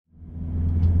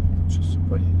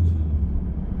поедет.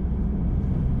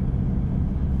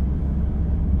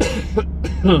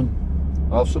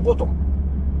 А в субботу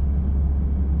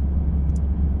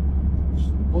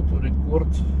рекорд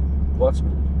 20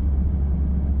 минут.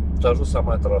 Та же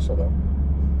самая трасса, да.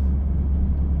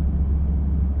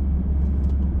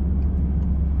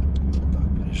 Так,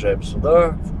 переезжаем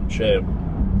сюда, включаем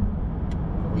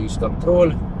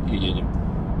круиз-контроль и едем.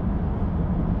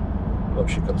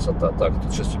 Вообще красота. Так,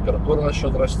 тут сейчас температура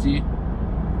начнет расти.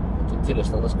 Вот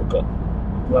интересно, насколько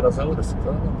 2 раза вырастет, а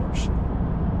она больше.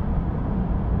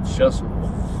 Сейчас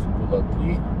было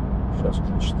 3, сейчас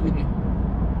уже 4.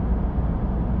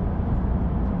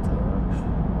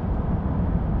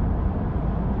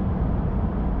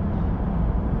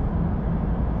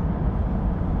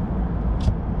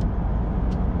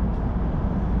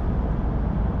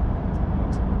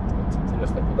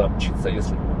 Интересно, куда мчиться,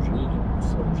 если мы уже едем,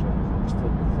 все уже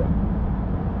стоит нельзя.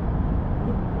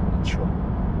 Ну, ничего.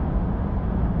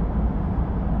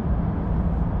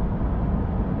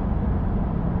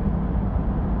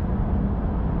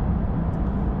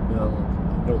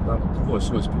 Наверное, другой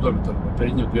свой спидометр,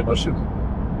 перед ним 2 машины.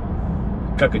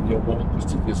 Как они его могут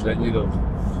пустить, если они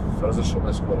в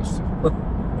разрешенной скорости?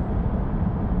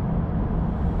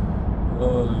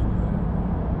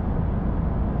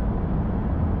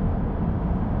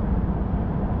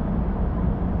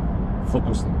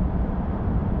 Фокусный.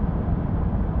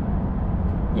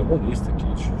 Не, ну есть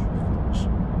такие чуть-чуть.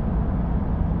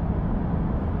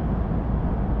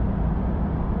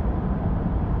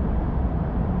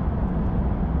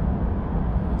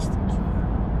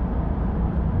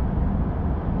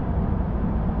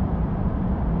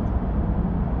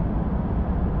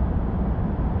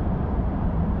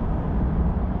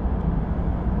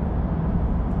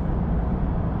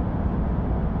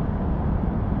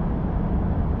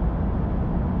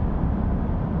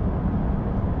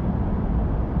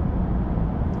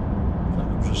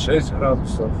 Уже 6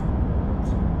 градусов.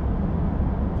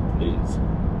 Теплеет.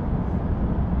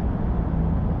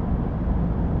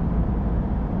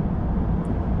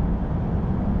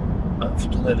 А в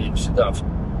туннеле всегда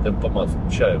темпомат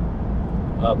включаю.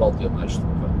 Обалденная штука.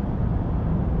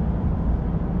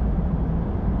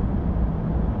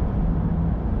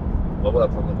 В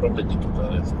обратном направлении туда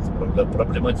это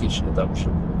проблематичнее, там уже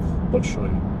большой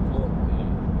уклон и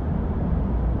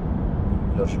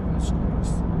не удерживает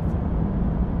скорость.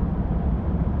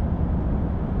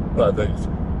 Падает.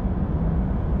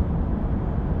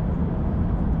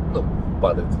 Ну,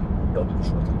 падает. Я думаю,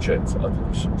 что отличается от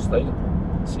всего. Стоит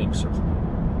 70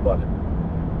 баллов.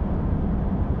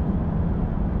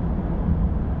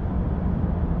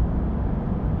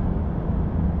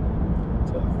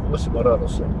 Так, 8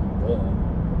 градусов. О,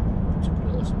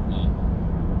 потеплелось. И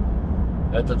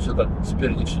это все так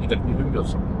спереди все никак не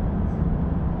выбьется.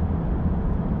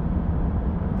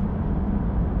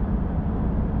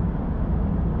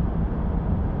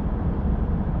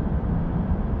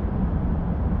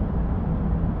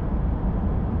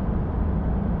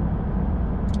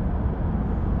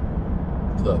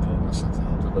 Да, у нас это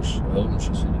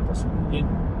лучше сегодня последний день.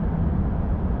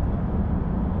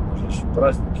 Уже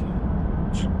праздники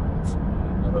начинаются.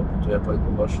 И на работу я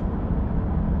пойду аж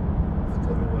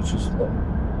 2 числа.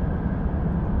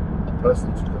 А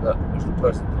праздники, когда между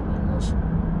праздниками у нас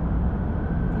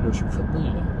очень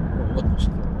выходные, ну, отпуск,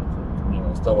 у меня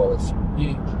оставалось 7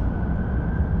 дней.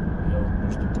 Я вот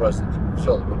между праздниками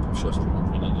взял и путешествие на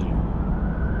 2 недели.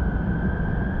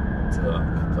 Так,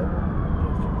 это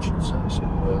учиться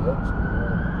сегодня, да?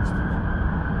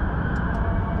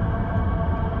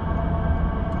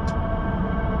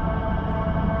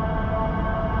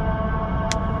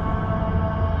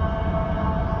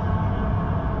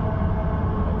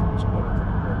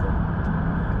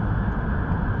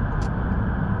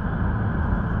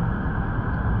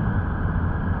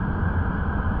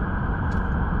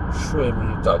 Что ему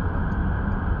не так?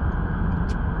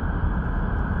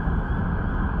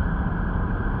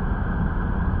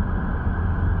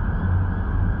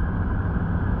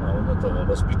 Этого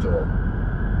воспитывал,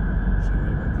 что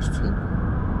я его пустил.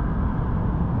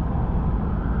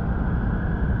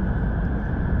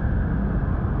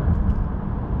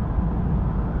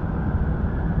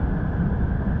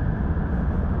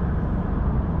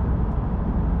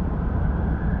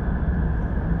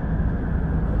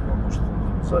 Может,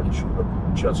 он сзади еще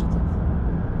получаться так.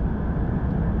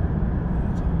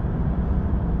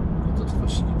 Этот кто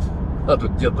сидит. А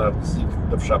тут дед, наверное, сидит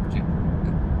в шапке.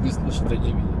 Не слышит, и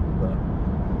не видит. Да.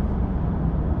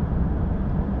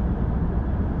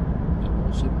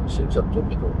 70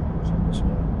 топиков, сам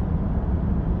посмотрим.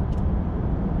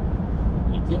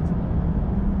 И нет.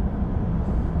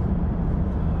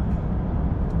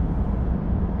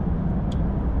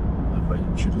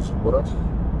 через город.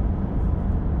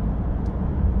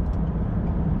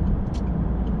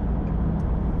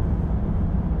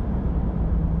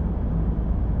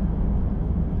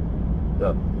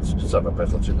 Да, специально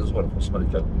поехал через город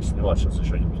посмотреть, как снимать. Сейчас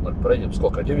еще один туннель проедем.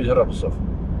 Сколько? 9 градусов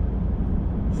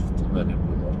в туннеле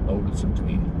было, на улице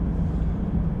 3.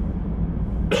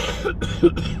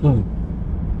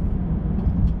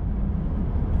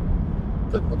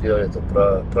 Так вот я это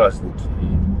про праздники.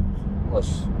 И у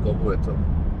нас у кого это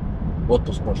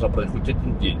отпуск можно пройти хоть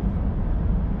один день.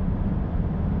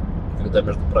 Когда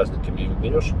между праздниками его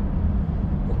берешь,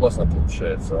 то классно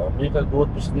получается. А мне как бы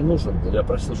отпуск не нужен. Я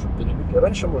просил, чтобы перевели.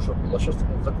 Раньше можно было, а сейчас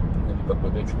закон приняли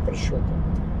какой-то, я чуть прощелкал.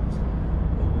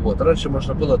 Вот. Раньше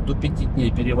можно было до 5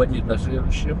 дней переводить на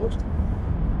следующий год.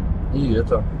 И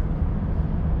это.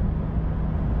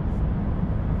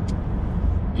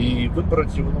 И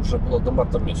выбрать его нужно было до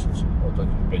марта месяца. Вот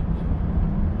этих 5 дней.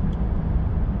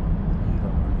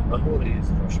 И, на горе есть,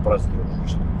 потому что праздников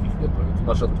уже никаких нету. И у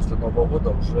нас после Нового года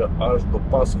уже аж до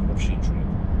Пасхи вообще ничего нет.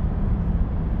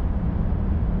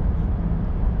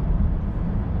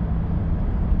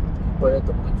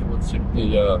 Поэтому эти вот 7 дней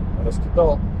я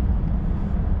раскидал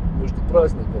между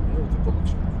праздниками, и вот и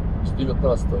получил. С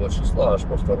 19 числа аж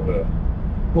по 2,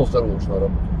 ну 2 уж на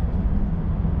работу.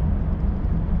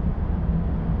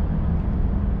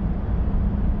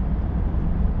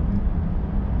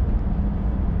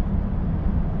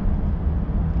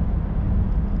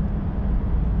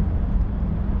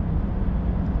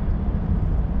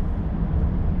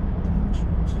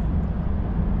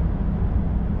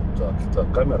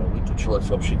 Так, камера выключилась,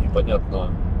 вообще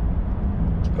непонятно,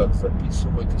 как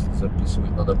записывать. Если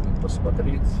записывать, надо будет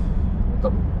посмотреть. Ну,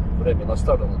 там время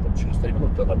наставлено, там через 3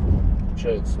 минуты она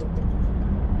включается.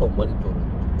 Ну, мониторы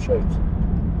включаются.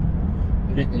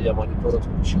 Передний я монитор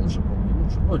отключил, чтобы он не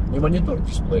нужен. Ну, не монитор,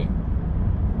 дисплей.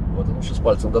 Вот, он сейчас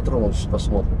пальцем дотронулся,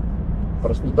 посмотрим.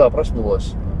 Да,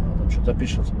 проснулась. Там что-то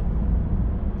пишется.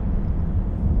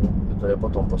 Это я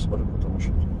потом посмотрю, потому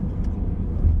что...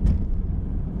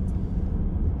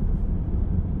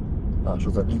 А,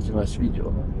 что-то длительность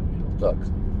видео. Так.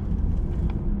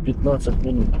 15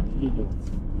 минут видео.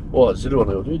 О,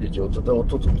 зеленый, вот видите, вот это вот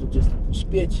тут если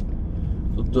успеть.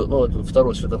 Тут, ну, тут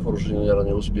второй светофор уже, наверное,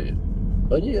 не успеет.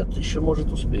 А нет, еще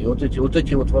может успеть. Вот эти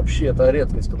вот вообще, это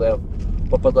редкость, когда я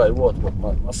попадаю вот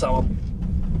на самом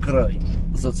край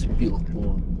зацепил.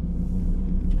 Вот.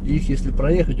 Их если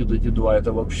проехать, вот эти два,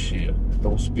 это вообще, это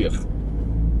успех.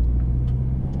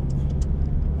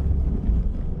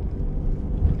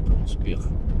 Успех.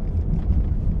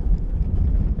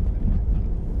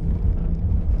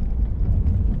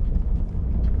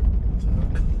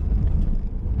 Так.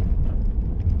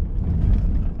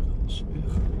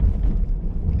 Успех.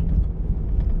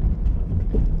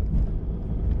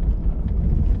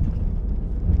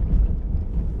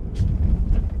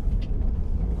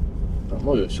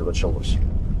 Ну и все началось.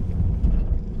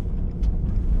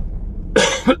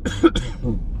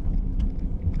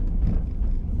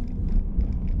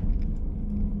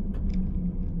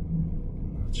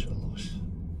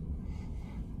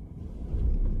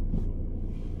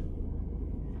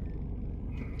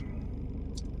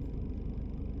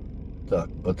 Так,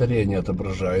 батарея не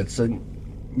отображается,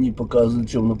 не показывает,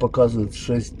 темно показывает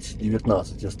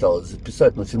 6:19 осталось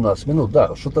записать, на 17 минут,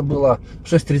 да, что-то было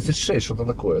 6:36, что-то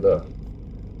такое, да,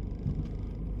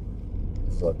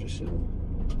 записи.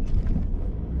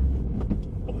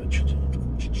 Ой, что-то не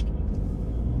включить, что ли.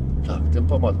 Так,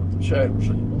 темпомат выключаем,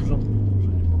 уже не нужен, уже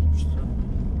не получится.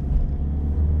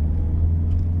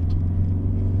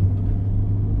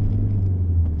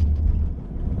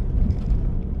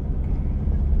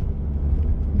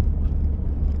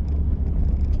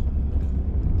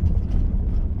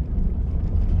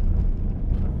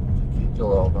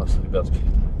 Дела у нас, ребятки,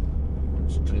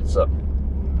 смотрится.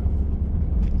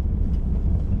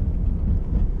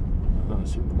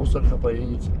 Сегодня мусорка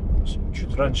поедет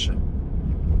чуть раньше,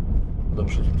 потому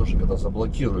что тут тоже когда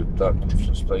заблокируют, так тут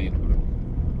все стоит.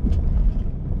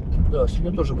 Да,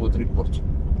 сегодня тоже будет рекорд.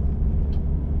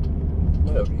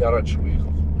 Ну, я раньше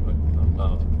выехал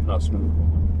на 15 минут.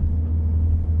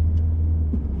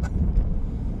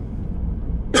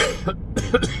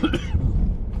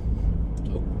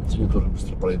 Сегодня тоже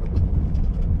быстро проеду.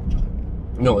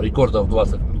 Ну, рекордов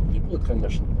 20 минут не будет,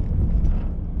 конечно.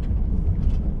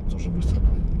 Тоже быстро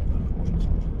проеду. Может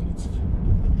 30.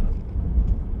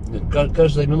 Нет,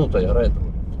 каждая минута я райду.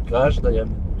 Каждая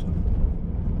минута.